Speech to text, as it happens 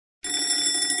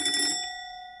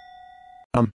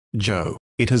Joe,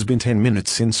 it has been 10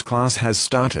 minutes since class has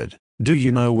started. Do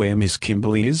you know where Miss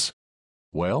Kimberly is?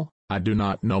 Well, I do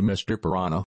not know, Mr.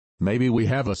 Piranha. Maybe we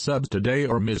have a sub today,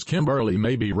 or Miss Kimberly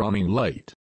may be running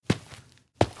late.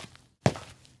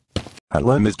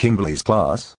 Hello, Miss Kimberly's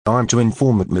class. I'm to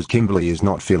inform that Miss Kimberly is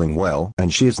not feeling well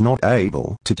and she is not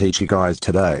able to teach you guys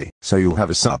today, so you'll have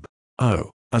a sub. Oh,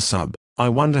 a sub. I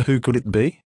wonder who could it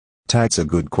be? That's a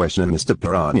good question, Mr.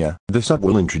 Piranha. The sub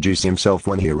will introduce himself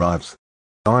when he arrives.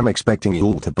 I'm expecting you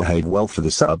all to behave well for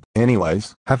the sub.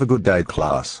 Anyways, have a good day,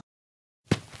 class.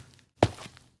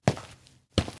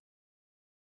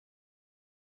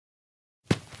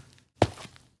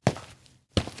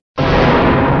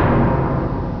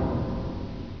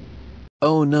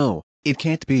 Oh no, it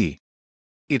can't be.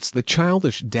 It's the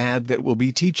childish dad that will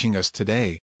be teaching us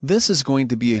today. This is going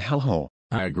to be a hellhole.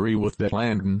 I agree with that,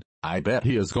 Landon. I bet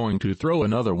he is going to throw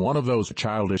another one of those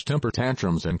childish temper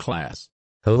tantrums in class.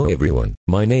 Hello everyone,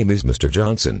 my name is Mr.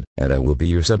 Johnson, and I will be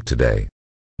your sub today.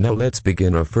 Now let's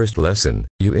begin our first lesson.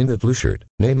 You in the blue shirt,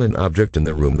 name an object in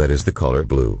the room that is the color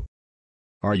blue.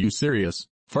 Are you serious?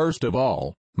 First of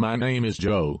all, my name is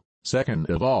Joe.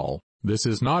 Second of all, this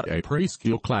is not a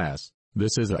preschool class.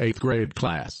 This is a 8th grade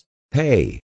class.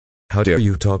 Hey! How dare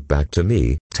you talk back to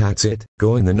me? That's it,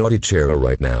 go in the naughty chair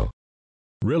right now.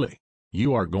 Really?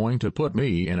 You are going to put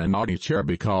me in a naughty chair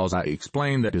because I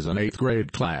explained that is an 8th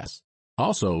grade class.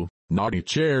 Also, naughty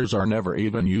chairs are never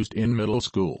even used in middle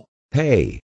school.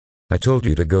 Hey! I told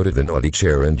you to go to the naughty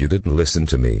chair and you didn't listen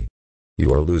to me.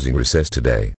 You are losing recess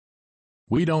today.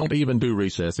 We don't even do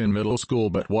recess in middle school,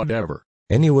 but whatever.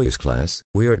 Anyways class,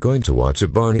 we are going to watch a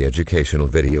Barney educational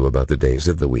video about the days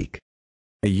of the week.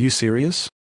 Are you serious?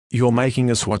 You're making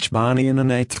us watch Barney in an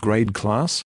 8th grade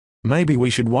class? Maybe we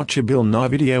should watch a Bill Nye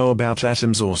video about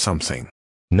atoms or something.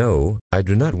 No, I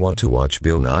do not want to watch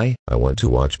Bill Nye, I want to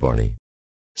watch Barney.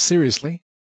 Seriously?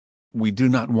 We do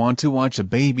not want to watch a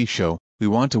baby show, we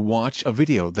want to watch a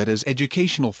video that is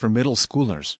educational for middle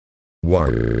schoolers.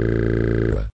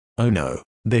 Warr. Oh no,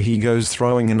 there he goes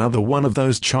throwing another one of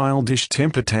those childish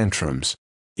temper tantrums.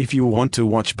 If you want to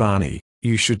watch Barney,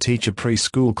 you should teach a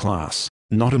preschool class,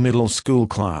 not a middle school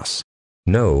class.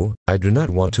 No, I do not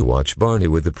want to watch Barney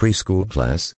with the preschool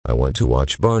class, I want to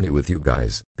watch Barney with you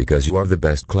guys, because you are the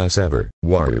best class ever.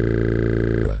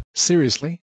 Warr.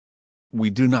 Seriously? We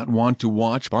do not want to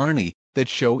watch Barney, that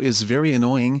show is very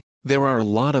annoying. There are a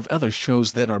lot of other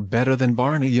shows that are better than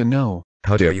Barney, you know.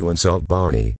 How dare you insult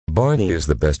Barney? Barney is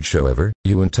the best show ever,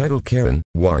 you entitled Karen.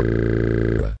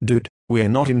 Warr. Dude, we're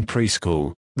not in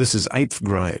preschool, this is 8th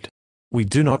grade. We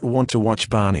do not want to watch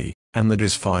Barney, and that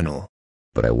is final.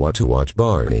 But I want to watch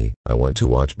Barney, I want to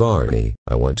watch Barney,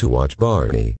 I want to watch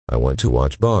Barney, I want to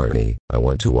watch Barney, I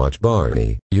want to watch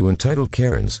Barney, you entitled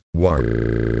Karens.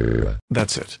 Warr.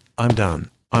 That's it, I'm done.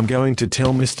 I'm going to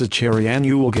tell Mr. Cherry and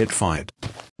you will get fired.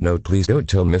 No, please don't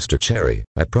tell Mr. Cherry,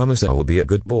 I promise I will be a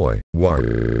good boy.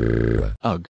 Warr.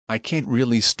 Ugh, I can't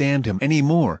really stand him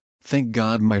anymore. Thank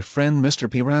God my friend Mr.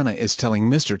 Piranha is telling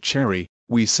Mr. Cherry,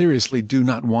 we seriously do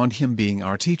not want him being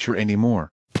our teacher anymore.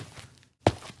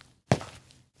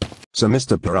 So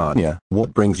Mr. Piranha,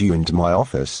 what brings you into my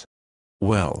office?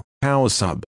 Well, our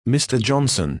sub, Mr.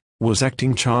 Johnson, was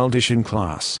acting childish in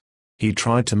class. He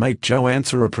tried to make Joe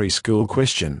answer a preschool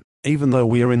question, even though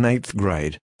we're in 8th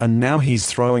grade, and now he's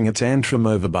throwing a tantrum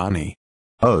over Barney.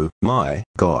 Oh, my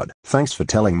God, thanks for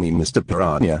telling me, Mr.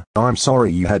 Piranha. I'm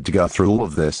sorry you had to go through all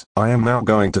of this. I am now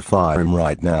going to fire him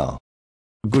right now.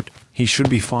 Good, he should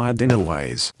be fired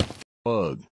anyways.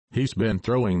 Ugh, he's been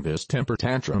throwing this temper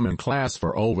tantrum in class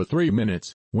for over 3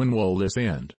 minutes. When will this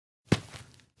end?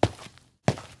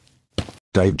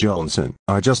 Dave Johnson,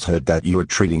 I just heard that you are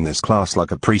treating this class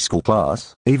like a preschool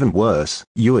class. Even worse,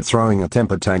 you are throwing a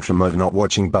temper tantrum over not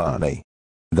watching Barney.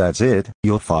 That's it,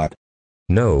 you're fired.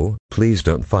 No, please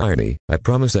don't fire me, I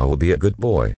promise I will be a good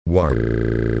boy.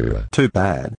 Warr. Too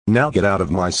bad. Now get out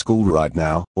of my school right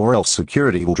now, or else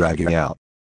security will drag you out.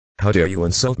 How dare you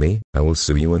insult me? I will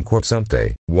sue you in court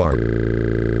someday.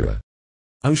 Warr.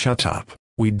 Oh, shut up.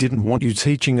 We didn't want you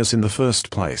teaching us in the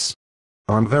first place.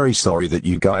 I'm very sorry that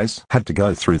you guys had to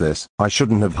go through this. I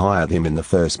shouldn't have hired him in the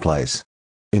first place.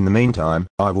 In the meantime,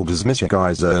 I will dismiss you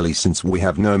guys early since we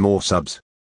have no more subs.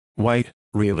 Wait,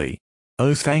 really?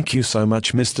 Oh, thank you so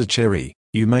much, Mr. Cherry.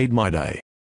 You made my day.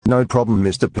 No problem,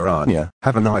 Mr. Piranha.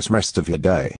 Have a nice rest of your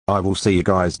day. I will see you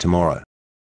guys tomorrow.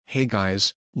 Hey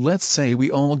guys, let's say we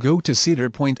all go to Cedar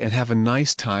Point and have a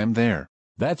nice time there.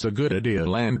 That's a good idea,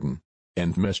 Landon.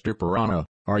 And Mr. Piranha,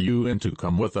 are you in to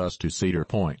come with us to Cedar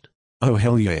Point? Oh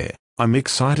hell yeah, I'm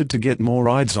excited to get more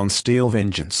rides on Steel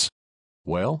Vengeance.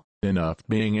 Well, enough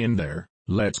being in there,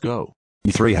 let's go.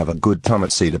 You three have a good time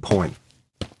at Cedar Point.